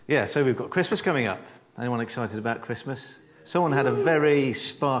Yeah, so we've got Christmas coming up. Anyone excited about Christmas? Someone had a very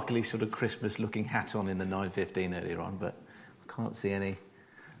sparkly sort of Christmas-looking hat on in the 9:15 earlier on, but I can't see any.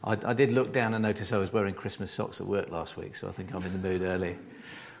 I did look down and notice I was wearing Christmas socks at work last week, so I think I'm in the mood early.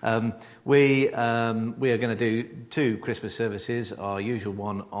 We are going to do 2 Christmas services, our usual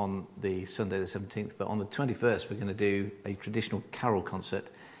one on the Sunday the 17th, but on the 21st we're going to do a traditional carol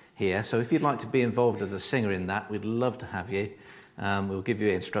concert here. So if you'd like to be involved as a singer in that, we'd love to have you. We'll give you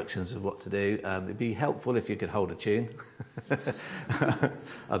instructions of what to do. It'd be helpful if you could hold a tune.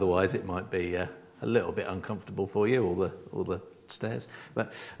 Otherwise, it might be a little bit uncomfortable for you, all the stairs.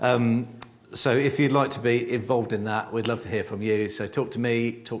 But so if you'd like to be involved in that, we'd love to hear from you. So talk to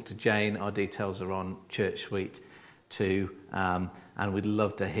me, talk to Jane. Our details are on Church Suite 2. And we'd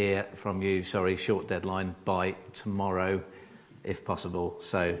love to hear from you. Sorry, short deadline by tomorrow, if possible.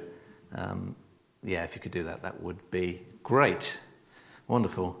 So, if you could do that, that would be great.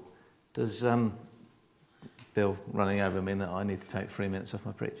 Wonderful. Does Bill running over mean that I need to take 3 minutes off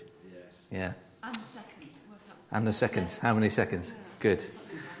my preach? Yes. Yeah. And the seconds. And the seconds. How many seconds? Good.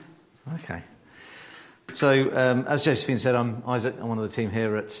 Okay. So, as Josephine said, I'm Isaac. I'm one of the team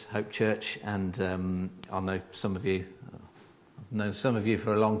here at Hope Church, and I know some of you. I've known some of you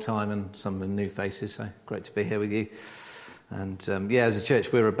for a long time, and some are new faces. So great to be here with you. And as a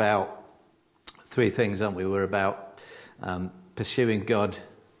church, we're about 3 things, aren't we? We're about pursuing God.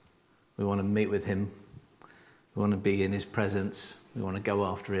 We want to meet with him. We want to be in his presence. We want to go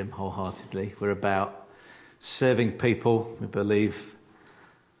after him wholeheartedly. We're about serving people. We believe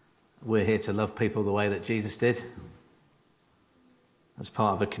we're here to love people the way that Jesus did. As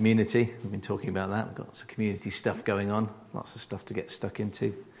part of a community. We've been talking about that. We've got lots of community stuff going on. Lots of stuff to get stuck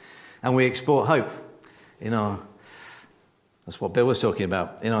into. And we export hope in our... That's what Bill was talking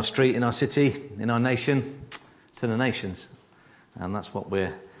about. In our street, in our city, in our nation, to the nations. And that's what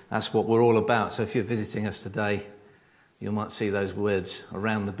we're all about. So if you're visiting us today, you might see those words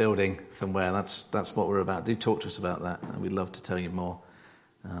around the building somewhere. That's what we're about. Do talk to us about that. And we'd love to tell you more.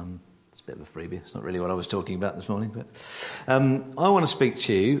 It's a bit of a freebie. It's not really what I was talking about this morning. But I want to speak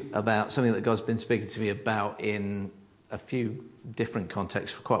to you about something that God's been speaking to me about in a few different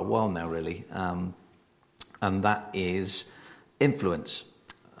contexts for quite a while now, really. And that is influence.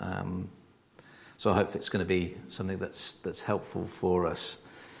 So I hope it's going to be something that's helpful for us.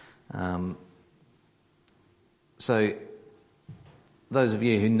 So those of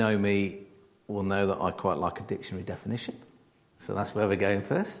you who know me will know that I quite like a dictionary definition. So that's where we're going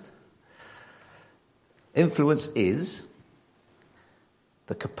first. Influence is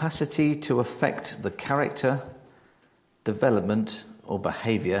the capacity to affect the character, development, or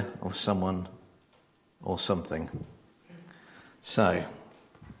behaviour of someone or something. So,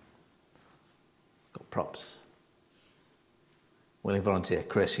 got props. Willing volunteer.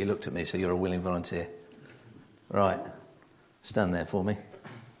 Chris, you looked at me, so you're a willing volunteer. Right. Stand there for me.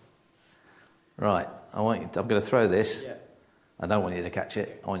 Right. I'm going to throw this. Yeah. I don't want you to catch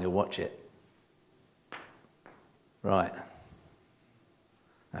it. I want you to watch it. Right.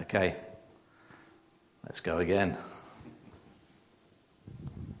 Okay. Let's go again.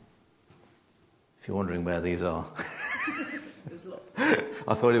 If you're wondering where these are. There's lots.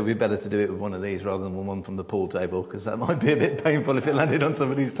 I thought it would be better to do it with one of these rather than one from the pool table, because that might be a bit painful if it landed on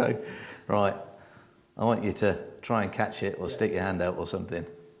somebody's toe. Right. I want you to try and catch it or stick your hand out or something.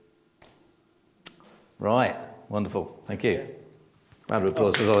 Right. Wonderful. Thank you. Round of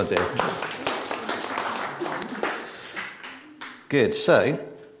applause for the volunteer. Good. So,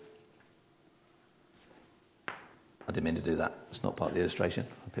 I didn't mean to do that. It's not part of the illustration.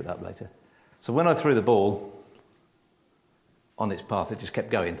 I'll pick that up later. So when I threw the ball on its path, it just kept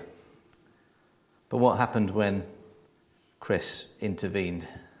going. But what happened when Chris intervened?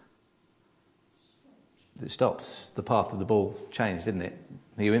 It stopped. The path of the ball changed, didn't it?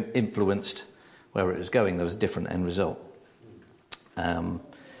 He influenced where it was going. There was a different end result.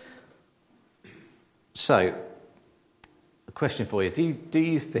 So, a question for you. Do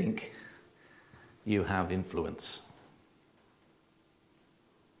you think you have influence?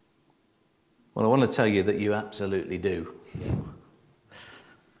 Well, I want to tell you that you absolutely do.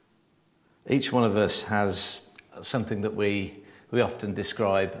 Each one of us has something that we often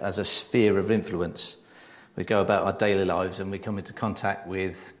describe as a sphere of influence. We go about our daily lives and we come into contact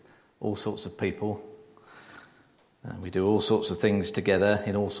with all sorts of people. We do all sorts of things together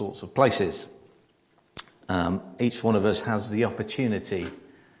in all sorts of places. Each one of us has the opportunity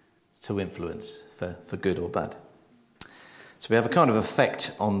to influence for good or bad. So we have a kind of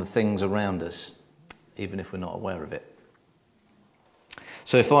effect on the things around us, even if we're not aware of it.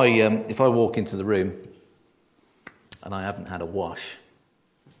 So if I walk into the room and I haven't had a wash,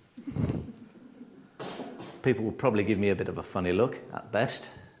 People will probably give me a bit of a funny look at best.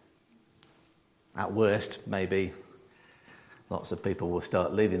 At worst, maybe lots of people will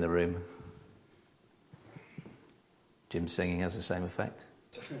start leaving the room. Jim's singing has the same effect.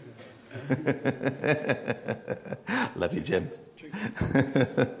 Love you, Jim.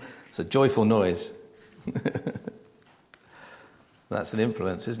 It's a joyful noise. That's an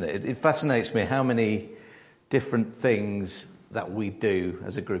influence, isn't it? It fascinates me how many different things that we do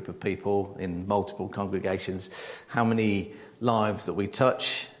as a group of people in multiple congregations, how many lives that we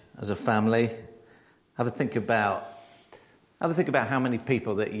touch as a family. Have a think about how many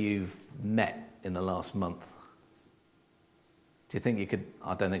people that you've met in the last month. Do you think you could?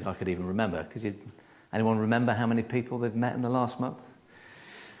 I don't think I could even remember. Anyone remember how many people they've met in the last month?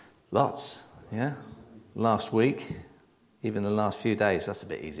 Lots, yeah. Last week, even the last few days, that's a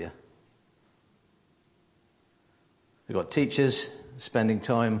bit easier. We've got teachers spending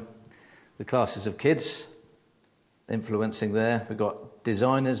time with classes of kids, influencing there. We've got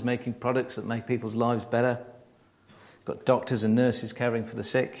designers making products that make people's lives better. We've got doctors and nurses caring for the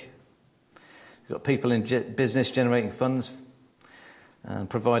sick. We've got people in business generating funds and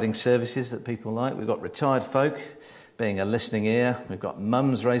providing services that people like. We've got retired folk being a listening ear. We've got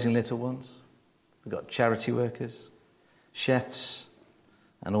mums raising little ones. We've got charity workers, chefs,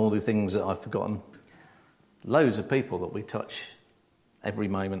 and all the things that I've forgotten. Loads of people that we touch every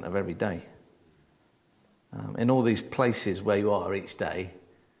moment of every day. In all these places where you are each day,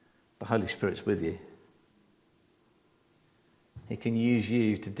 the Holy Spirit's with you. He can use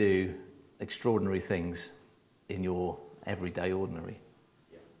you to do extraordinary things in your everyday ordinary.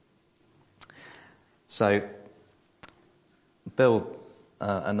 So, Bill,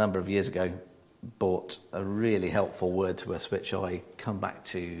 a number of years ago, brought a really helpful word to us, which I come back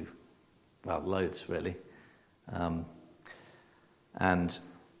to, well, loads, really.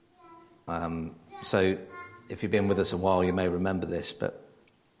 So if you've been with us a while, you may remember this, but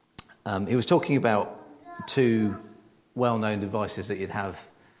he was talking about two well-known devices that you'd have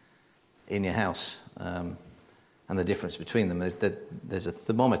in your house, and the difference between them. There's a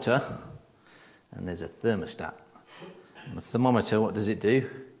thermometer and there's a thermostat. And the thermometer, what does it do?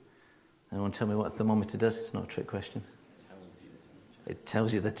 Anyone tell me what a thermometer does? It's not a trick question. It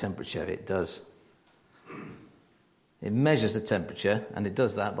tells you the temperature. It does. It measures the temperature, and it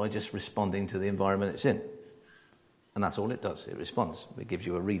does that by just responding to the environment it's in. And that's all it does. It responds. It gives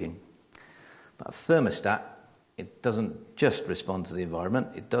you a reading. But a thermostat, it doesn't just respond to the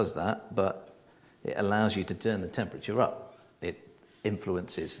environment. It does that, but it allows you to turn the temperature up. It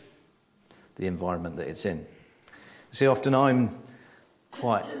influences the environment that it's in. See, often I'm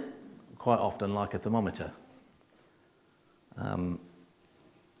quite often like a thermometer. I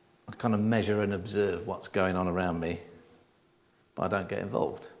kind of measure and observe what's going on around me, but I don't get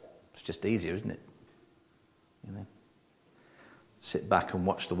involved. It's just easier, isn't it? You know, sit back and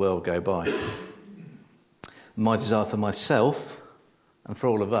watch the world go by. My desire for myself and for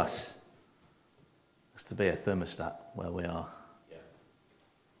all of us is to be a thermostat where we are. Yeah.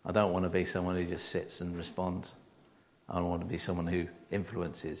 I don't want to be someone who just sits and responds. I want to be someone who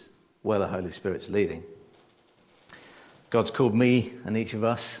influences where the Holy Spirit's leading. God's called me and each of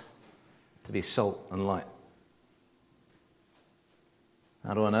us to be salt and light.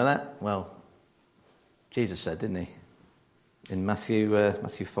 How do I know that? Well, Jesus said, didn't he? In Matthew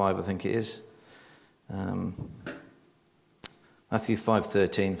 5, I think it is. Matthew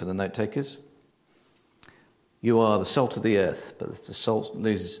 5:13 for the note takers. You are the salt of the earth, but if the salt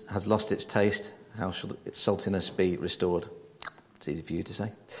has lost its taste, how shall its saltiness be restored? It's easy for you to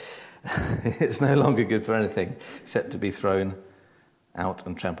say. It's no longer good for anything except to be thrown out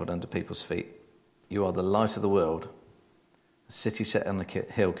and trampled under people's feet. You are the light of the world. A city set on a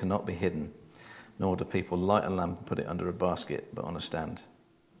hill cannot be hidden, nor do people light a lamp and put it under a basket, but on a stand.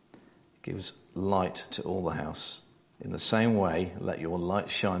 It gives light to all the house. In the same way, let your light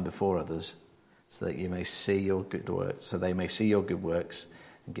shine before others, so that you may see your good works, so they may see your good works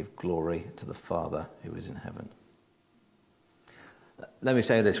and give glory to the Father who is in heaven. Let me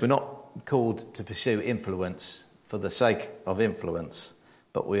say this, we're not called to pursue influence for the sake of influence,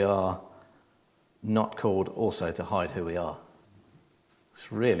 but we are not called also to hide who we are.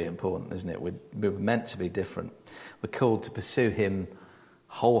 It's really important, isn't it? We're meant to be different. We're called to pursue him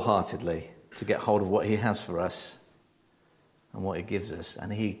wholeheartedly, to get hold of what he has for us and what he gives us.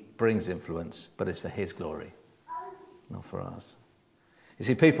 And he brings influence, but it's for his glory, not for ours. You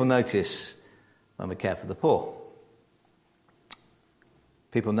see, people notice when we care for the poor.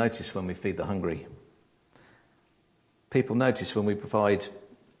 People notice when we feed the hungry. People notice when we provide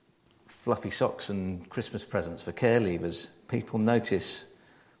fluffy socks and Christmas presents for care leavers. People notice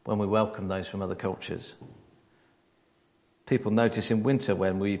when we welcome those from other cultures. People notice in winter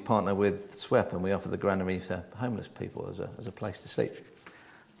when we partner with SWEP and we offer the granary to homeless people as a place to sleep.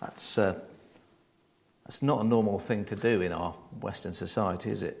 That's not a normal thing to do in our Western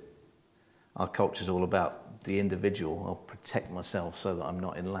society, is it? Our culture's all about the individual. I'll protect myself so that I'm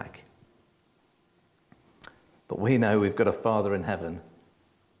not in lack. But we know we've got a Father in heaven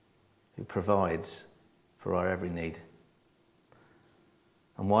who provides for our every need.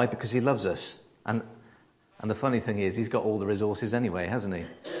 And why? Because he loves us. And the funny thing is, he's got all the resources anyway, hasn't he?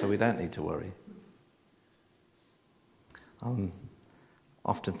 So we don't need to worry. I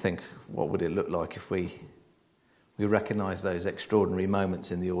often think, what would it look like if we recognise those extraordinary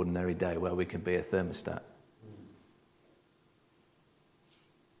moments in the ordinary day where we can be a thermostat?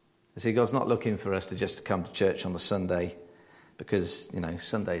 You see, God's not looking for us to just come to church on the Sunday because,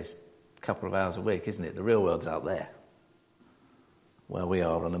 Sunday's a couple of hours a week, isn't it? The real world's out there, where we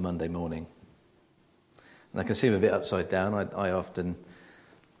are on a Monday morning. And I can seem a bit upside down. I often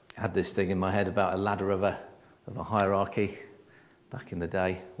had this thing in my head about a ladder of a hierarchy back in the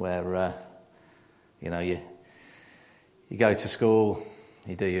day where, you go to school,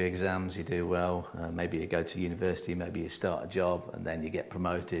 you do your exams, you do well, maybe you go to university, maybe you start a job, and then you get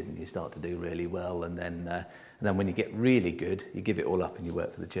promoted and you start to do really well, and then when you get really good, you give it all up and you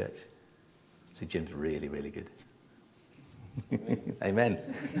work for the church. So Jim's really, really good. Amen.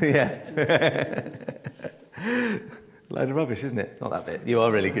 Yeah. Load of rubbish, isn't it? Not that bit. You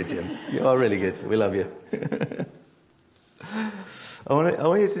are really good, Jim. You are really good. We love you. I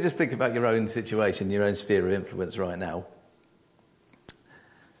want you to just think about your own situation, your own sphere of influence right now.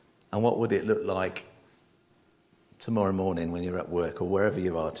 And what would it look like tomorrow morning when you're at work or wherever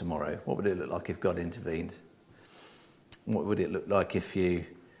you are tomorrow? What would it look like if God intervened? What would it look like if you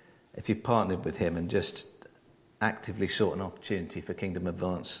partnered with him and just actively sought an opportunity for kingdom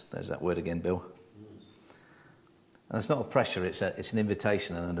advance? There's that word again, Bill. And it's not a pressure, it's an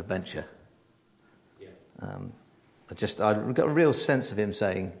invitation and an adventure. Yeah. I've got a real sense of him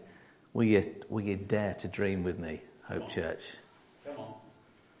saying, will you dare to dream with me, Hope Church? Come on.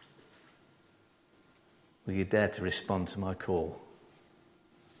 Will you dare to respond to my call?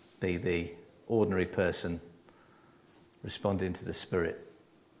 Be the ordinary person responding to the Spirit,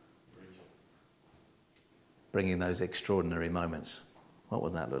 bringing those extraordinary moments. What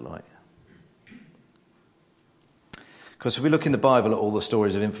would that look like? Because if we look in the Bible at all the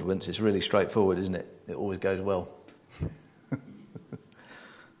stories of influence, it's really straightforward, isn't it? It always goes well.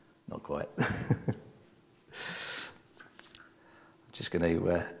 Not quite. Just going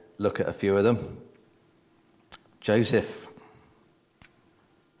to look at a few of them. Joseph.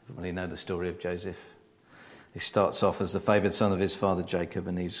 Everybody know the story of Joseph. He starts off as the favoured son of his father Jacob,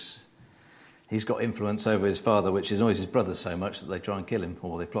 and he's got influence over his father, which annoys his brothers so much that they try and kill him,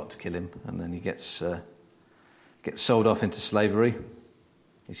 or they plot to kill him, and then he gets sold off into slavery.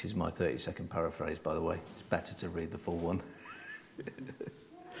 This is my 30-second paraphrase, by the way. It's better to read the full one.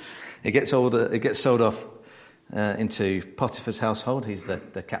 He gets sold off into Potiphar's household. He's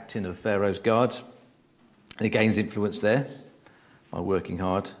the captain of Pharaoh's guard. And he gains influence there by working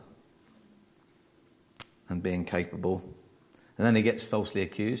hard and being capable. And then he gets falsely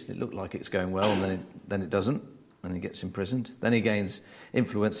accused. It looked like it's going well, and then it doesn't. And he gets imprisoned. Then he gains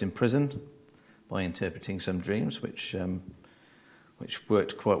influence in prison by interpreting some dreams, which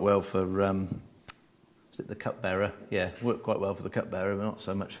worked quite well for, was it the cupbearer? Yeah, worked quite well for the cupbearer, but not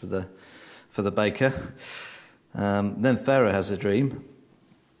so much for the baker. Then Pharaoh has a dream,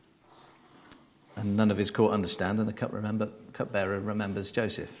 and none of his court understand, and the cupbearer remembers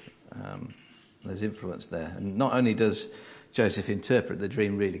Joseph. There's influence there. And not only does Joseph interpret the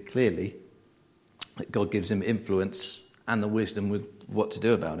dream really clearly, that God gives him influence and the wisdom with what to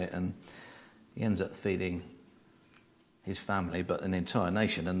do about it, and he ends up feeding his family, but an entire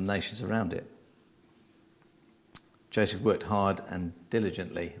nation and the nations around it. Joseph worked hard and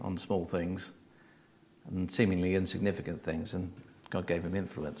diligently on small things and seemingly insignificant things, and God gave him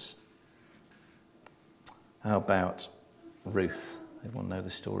influence. How about Ruth? Everyone know the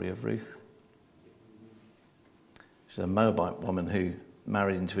story of Ruth? She's a Moabite woman who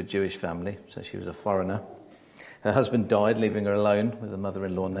married into a Jewish family, so she was a foreigner. Her husband died, leaving her alone with her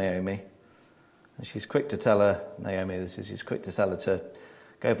mother-in-law, Naomi. And she's quick to tell her, she's quick to tell her to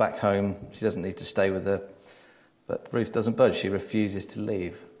go back home. She doesn't need to stay with her. But Ruth doesn't budge. She refuses to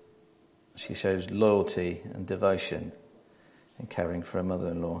leave. She shows loyalty and devotion in caring for her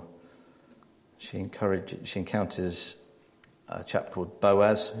mother-in-law. She encounters a chap called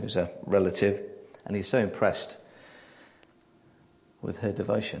Boaz, who's a relative, and he's so impressed with her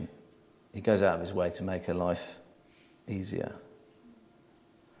devotion. He goes out of his way to make her life easier.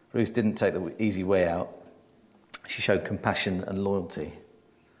 Ruth didn't take the easy way out. She showed compassion and loyalty,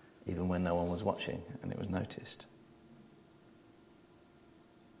 even when no one was watching, and it was noticed.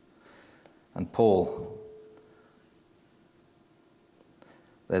 And Paul,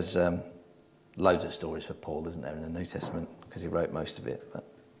 there's loads of stories for Paul, isn't there, in the New Testament, because he wrote most of it. But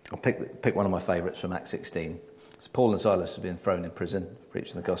I'll pick one of my favourites from Acts 16. So Paul and Silas have been thrown in prison,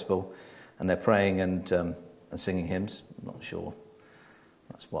 preaching the gospel, and they're praying and singing hymns. I'm not sure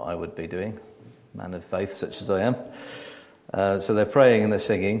that's what I would be doing, man of faith such as I am. So they're praying and they're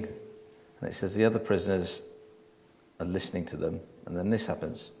singing, and it says the other prisoners are listening to them, and then this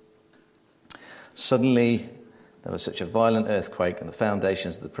happens. Suddenly there was such a violent earthquake and the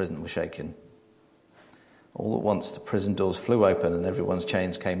foundations of the prison were shaken. All at once the prison doors flew open and everyone's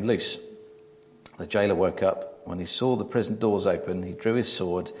chains came loose. The jailer woke up. When he saw the prison doors open, he drew his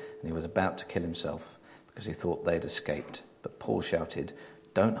sword and he was about to kill himself because he thought they'd escaped. But Paul shouted,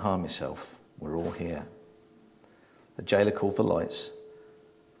 "Don't harm yourself, we're all here." The jailer called for lights,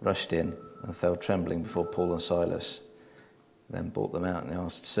 rushed in and fell trembling before Paul and Silas. Then brought them out and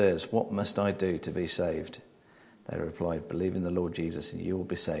asked, "Sirs, what must I do to be saved?" They replied, "Believe in the Lord Jesus and you will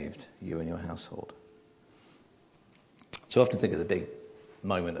be saved, you and your household." So I often think of the big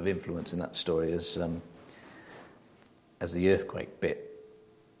moment of influence in that story as the earthquake bit.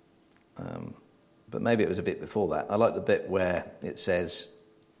 But maybe it was a bit before that. I like the bit where it says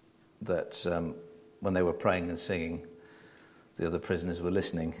that when they were praying and singing, the other prisoners were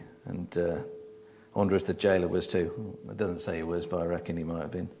listening. And I wonder if the jailer was too. It doesn't say he was, but I reckon he might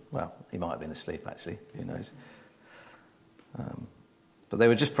have been. Well, he might have been asleep, actually. Who knows? But they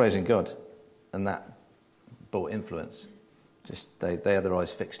were just praising God, and that brought influence. Just they had their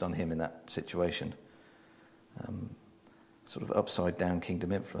eyes fixed on him in that situation. Sort of upside down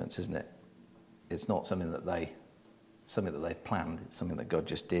kingdom influence, isn't it? It's not something that they planned. It's something that God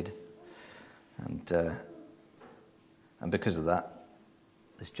just did, and because of that,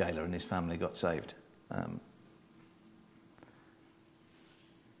 this jailer and his family got saved.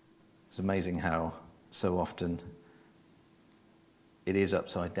 It's amazing how so often it is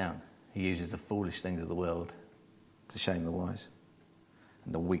upside down. He uses the foolish things of the world to shame the wise,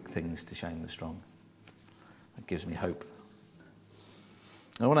 and the weak things to shame the strong. That gives me hope.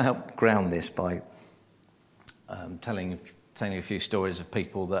 I want to help ground this by telling you a few stories of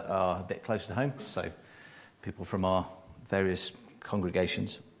people that are a bit close to home. So people from our various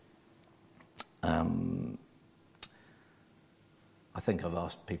congregations. I think I've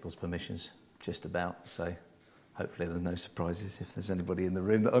asked people's permissions just about, so hopefully there's no surprises if there's anybody in the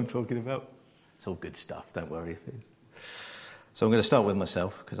room that I'm talking about. It's all good stuff, don't worry if it is. So I'm going to start with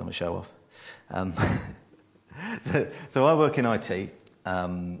myself because I'm a show-off. So I work in IT.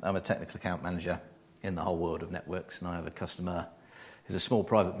 I'm a technical account manager in the whole world of networks, and I have a customer who's a small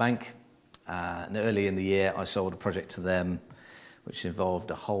private bank. And early in the year, I sold a project to them which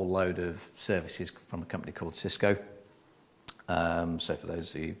involved a whole load of services from a company called Cisco. So for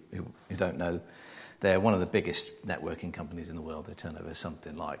those of you who don't know, they're one of the biggest networking companies in the world. They turn over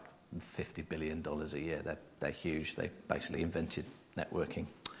something like $50 billion a year. They're huge. They basically invented networking.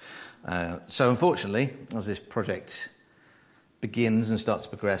 So unfortunately, as this project begins and starts to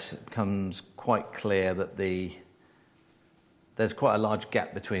progress, it becomes quite clear that there's quite a large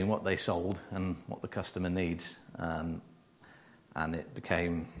gap between what they sold and what the customer needs. And it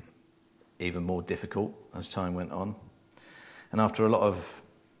became even more difficult as time went on. And after a lot of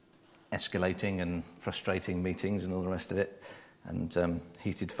escalating and frustrating meetings and all the rest of it, and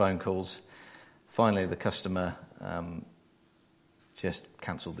heated phone calls, finally the customer just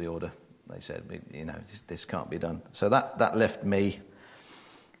cancelled the order. They said, this can't be done. So that left me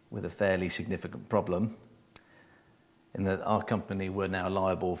with a fairly significant problem in that our company were now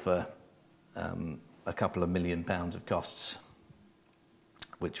liable for a couple of £1 million of costs,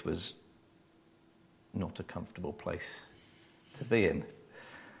 which was not a comfortable place to be in,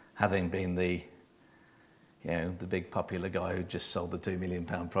 having been the big popular guy who just sold the £2 million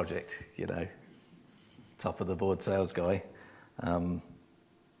project, top of the board sales guy.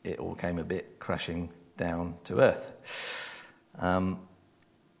 It all came a bit crashing down to earth.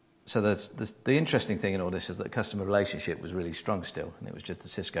 So the interesting thing in all this is that the customer relationship was really strong still, and it was just the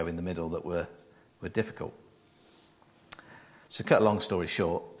Cisco in the middle that were difficult. So cut a long story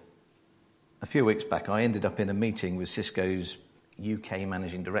short, a few weeks back I ended up in a meeting with Cisco's UK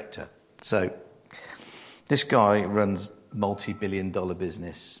managing director. So this guy runs multi-billion-dollar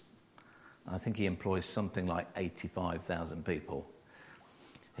business. I think he employs something like 85,000 people.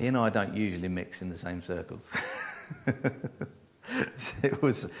 He and I don't usually mix in the same circles. It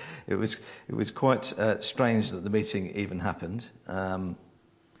was quite strange that the meeting even happened. And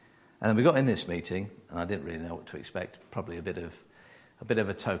And then we got in this meeting, and I didn't really know what to expect. Probably a bit of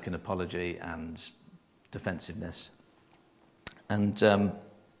a token apology and defensiveness. And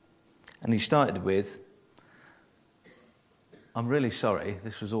he started with, "I'm really sorry.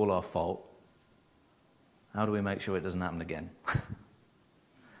 This was all our fault. How do we make sure it doesn't happen again?"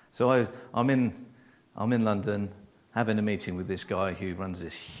 So I'm in London having a meeting with this guy who runs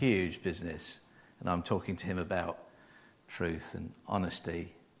this huge business, and I'm talking to him about truth and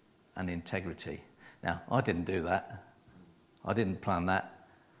honesty and integrity. Now, I didn't do that. I didn't plan that.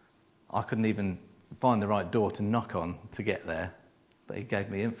 I couldn't even find the right door to knock on to get there, but he gave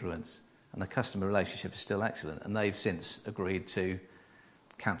me influence, and the customer relationship is still excellent, and they've since agreed to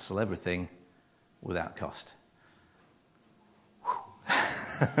cancel everything without cost.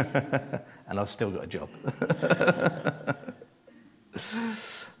 And I've still got a job.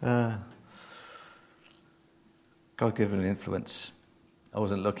 God-given influence. I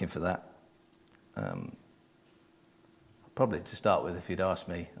wasn't looking for that. Probably to start with, if you'd asked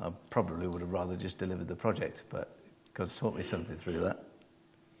me, I probably would have rather just delivered the project, but God's taught me something through that.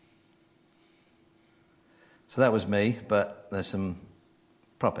 So that was me, but there's some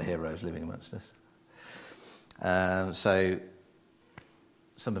proper heroes living amongst us. So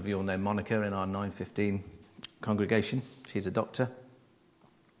some of you all know Monica in our 915 congregation. She's a doctor.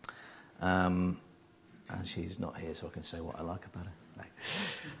 And she's not here, so I can say what I like about her.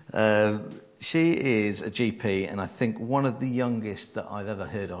 No. She is a GP, and I think one of the youngest that I've ever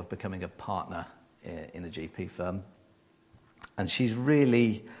heard of becoming a partner in a GP firm. And she's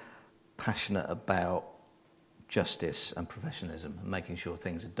really passionate about justice and professionalism and making sure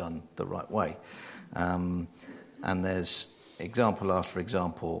things are done the right way. And there's example after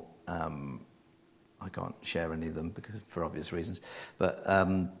example. I can't share any of them for obvious reasons, but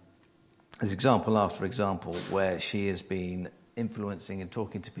there's example after example where she has been influencing and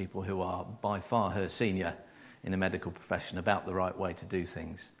talking to people who are by far her senior in the medical profession about the right way to do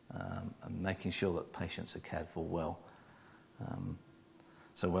things, and making sure that patients are cared for well.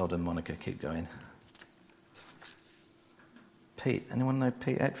 So well done, Monica. Keep going. Pete. Anyone know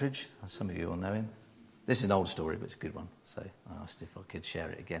Pete Ettridge? Some of you will know him. This is an old story, but it's a good one. So I asked if I could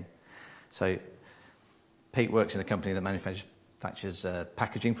share it again. So Pete works in a company that manufactures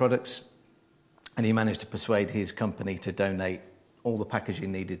packaging products. And he managed to persuade his company to donate all the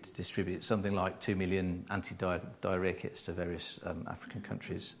packaging needed to distribute something like 2 million anti-diarrhea kits to various African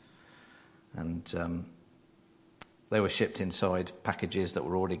countries. And they were shipped inside packages that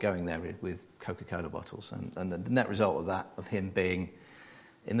were already going there with Coca-Cola bottles. And the net result of that, of him being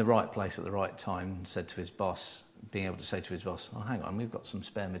in the right place at the right time, said to his boss, being able to say to his boss, "Oh, hang on, we've got some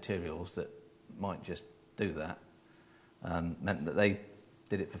spare materials that might just do that," meant that they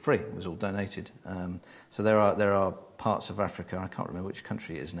did it for free. It was all donated. So there are parts of Africa, I can't remember which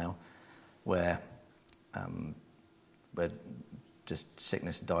country it is now, where just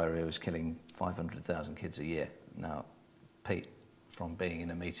sickness and diarrhea was killing 500,000 kids a year. Now, Pete, from being in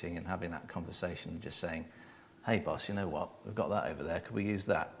a meeting and having that conversation and just saying, "Hey boss, you know what, we've got that over there, could we use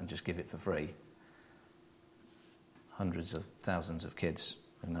that and just give it for free?" Hundreds of thousands of kids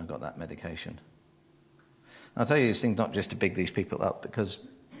have now got that medication. I'll tell you these things not just to big these people up, because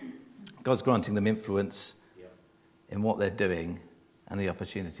God's granting them influence in what they're doing and the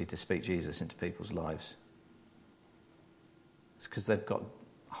opportunity to speak Jesus into people's lives. It's because they've got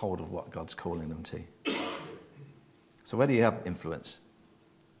hold of what God's calling them to. So where do you have influence?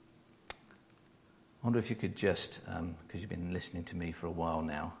 I wonder if you could just, because you've been listening to me for a while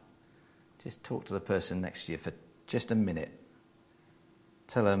now, just talk to the person next to you for just a minute.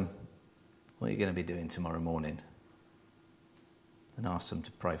 Tell them what you're going to be doing tomorrow morning, and ask them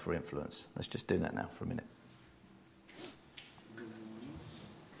to pray for influence. Let's just do that now for a minute.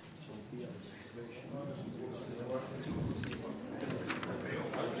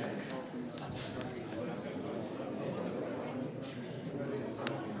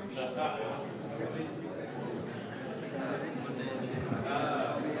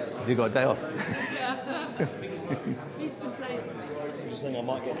 Have you got a day off? Yeah. He's been playing. I'm just saying I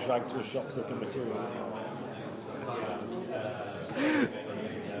might get dragged to a shop to look at material.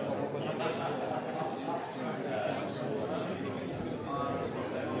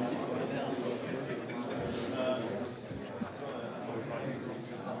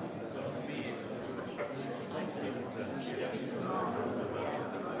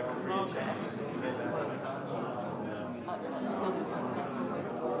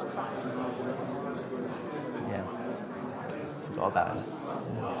 Yeah. Forgot about it.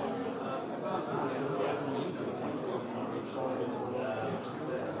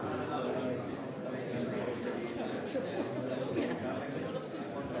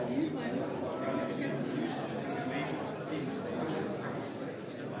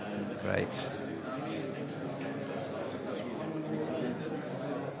 Great.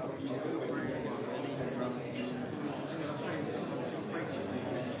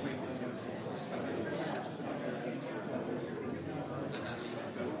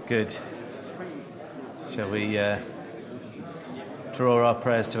 Good. Shall we draw our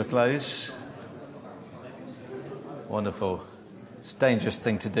prayers to a close? Wonderful. It's a dangerous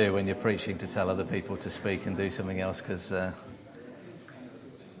thing to do when you're preaching, to tell other people to speak and do something else, because,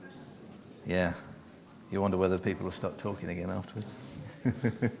 you wonder whether people will stop talking again afterwards.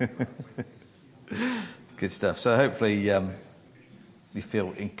 Good stuff. So hopefully you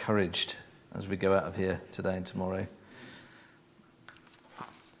feel encouraged as we go out of here today and tomorrow.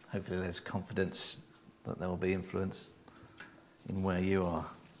 Hopefully there's confidence that there will be influence in where you are.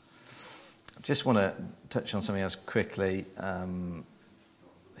 I just want to touch on something else quickly.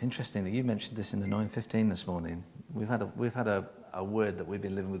 Interesting that you mentioned this in the 9:15 this morning. We've had a word that we've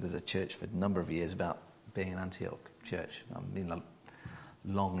been living with as a church for a number of years about being an Antioch church. I mean, a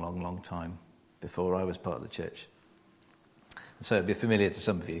long time before I was part of the church. And so it'd be familiar to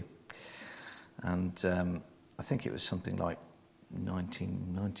some of you. And I think it was something like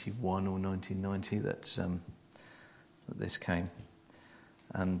 1991 or 1990 that this came.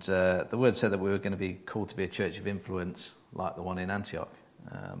 And the word said that we were going to be called to be a church of influence like the one in Antioch,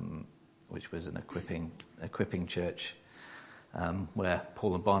 which was an equipping church where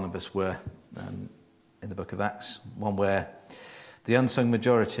Paul and Barnabas were in the book of Acts. One where the unsung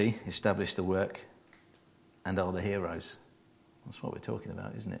majority established the work and are the heroes. That's what we're talking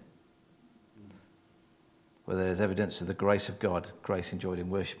about, isn't it? Where there's evidence of the grace of God, grace enjoyed in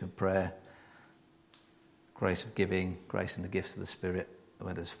worship and prayer, grace of giving, grace in the gifts of the Spirit,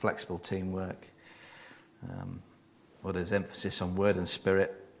 where there's flexible teamwork, where there's emphasis on word and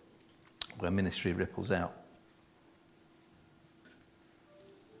spirit, where ministry ripples out.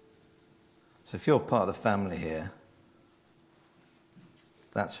 So if you're part of the family here,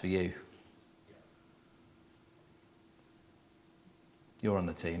 that's for you. You're on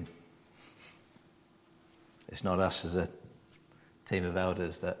the team. It's not us as a team of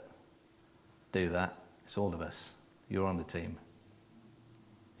elders that do that. It's all of us. You're on the team.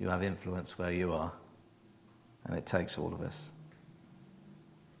 You have influence where you are, and it takes all of us.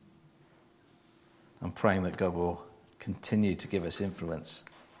 I'm praying that God will continue to give us influence,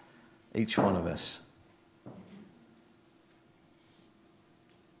 each one of us.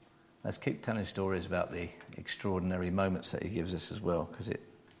 Let's keep telling stories about the extraordinary moments that he gives us as well, because it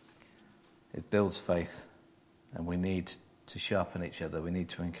builds faith. And we need to sharpen each other. We need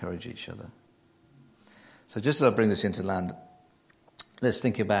to encourage each other. So just as I bring this into land, let's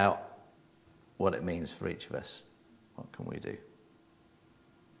think about what it means for each of us. What can we do?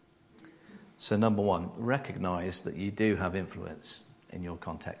 So number one, recognise that you do have influence in your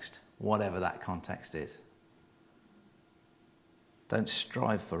context, whatever that context is. Don't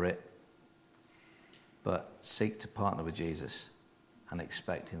strive for it, but seek to partner with Jesus and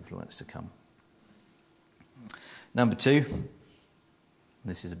expect influence to come. Number two,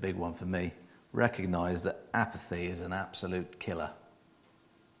 this is a big one for me, recognise that apathy is an absolute killer.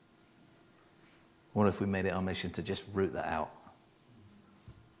 What if we made it our mission to just root that out?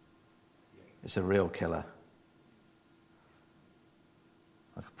 It's a real killer.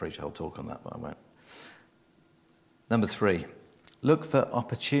 I could preach a whole talk on that, but I won't. Number three, look for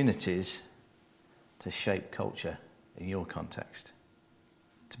opportunities to shape culture in your context.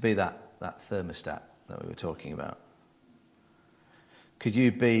 To be that thermostat that we were talking about. Could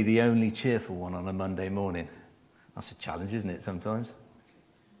you be the only cheerful one on a Monday morning? That's a challenge, isn't it, sometimes?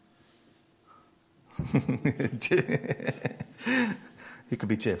 You could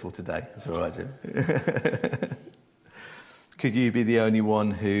be cheerful today. That's all right, Jim. Could you be the only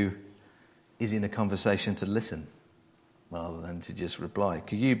one who is in a conversation to listen rather than to just reply?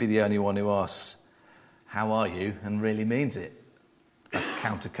 Could you be the only one who asks, "How are you?" and really means it? That's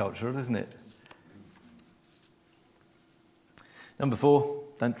countercultural, isn't it? Number four,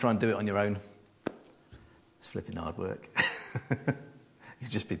 don't try and do it on your own. It's flipping hard work. You'll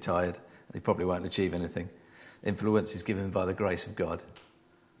just be tired and you probably won't achieve anything. Influence is given by the grace of God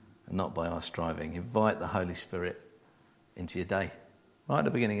and not by our striving. Invite the Holy Spirit into your day. Right at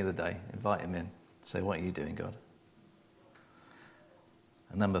the beginning of the day, invite him in. Say, "What are you doing, God?"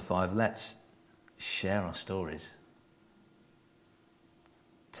 And number five, let's share our stories.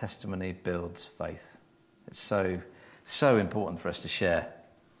 Testimony builds faith. It's so important for us to share.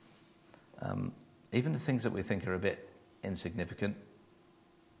 Even the things that we think are a bit insignificant,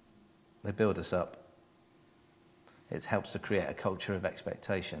 they build us up. It helps to create a culture of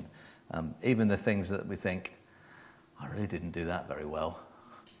expectation. Even the things that we think, "I really didn't do that very well,"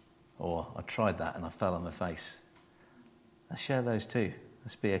 or I tried that and I fell on my face. Let's share those too.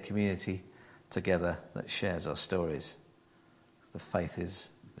 Let's be a community together that shares our stories. The faith it's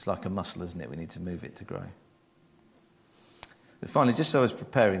like a muscle, isn't it? We need to move it to grow. But finally, just so I was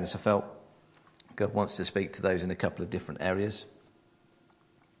preparing this, I felt God wants to speak to those in a couple of different areas.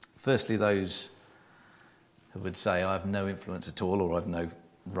 Firstly, those who would say, I have no influence at all, or I have no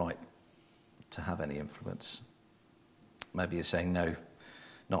right to have any influence. Maybe you're saying, no,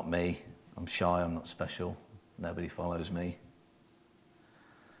 not me. I'm shy, I'm not special. Nobody follows me.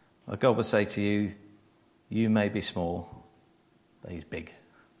 Well, God would say to you, you may be small, but he's big.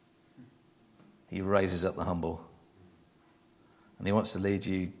 He raises up the humble. And he wants to lead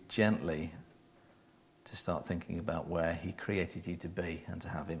you gently to start thinking about where he created you to be and to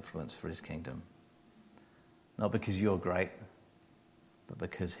have influence for his kingdom. Not because you're great, but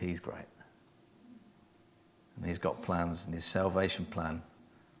because he's great. And he's got plans, and his salvation plan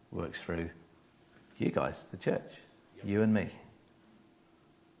works through you guys, the church, you and me.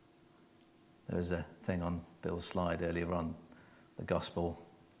 There was a thing on Bill's slide earlier on, the gospel.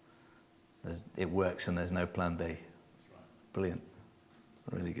 It works and there's no plan B. Brilliant.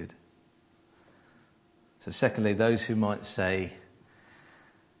 Really good. So secondly, those who might say,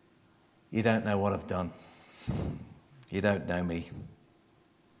 you don't know what I've done. You don't know me.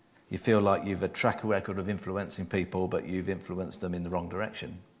 You feel like you've a track record of influencing people, but you've influenced them in the wrong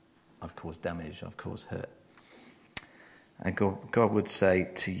direction. I've caused damage, I've caused hurt. And God would say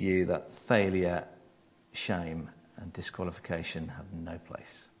to you that failure, shame and disqualification have no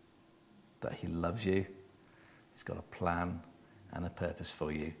place. That he loves you, he's got a plan and a purpose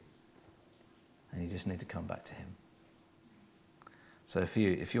for you. And you just need to come back to him. So if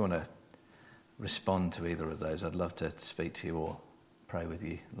you want to respond to either of those, I'd love to speak to you or pray with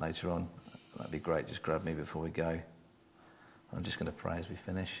you later on. That'd be great. Just grab me before we go. I'm just going to pray as we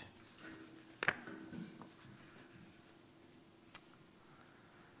finish.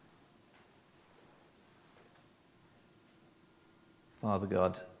 Father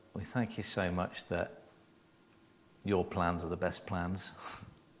God, we thank you so much that your plans are the best plans.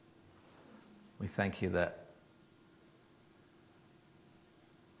 We thank you that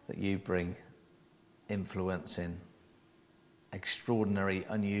you bring influence in extraordinary,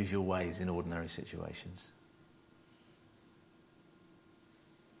 unusual ways in ordinary situations.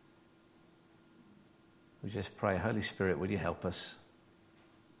 We just pray, Holy Spirit, would you help us?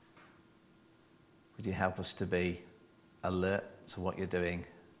 Would you help us to be alert to what you're doing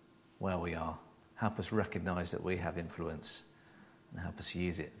where we are? Help us recognise that we have influence and help us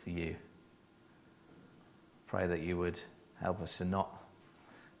use it for you. Pray that you would help us to not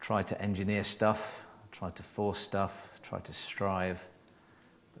try to engineer stuff, try to force stuff, try to strive,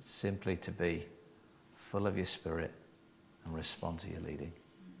 but simply to be full of your Spirit and respond to your leading.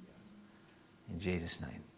 In Jesus' name.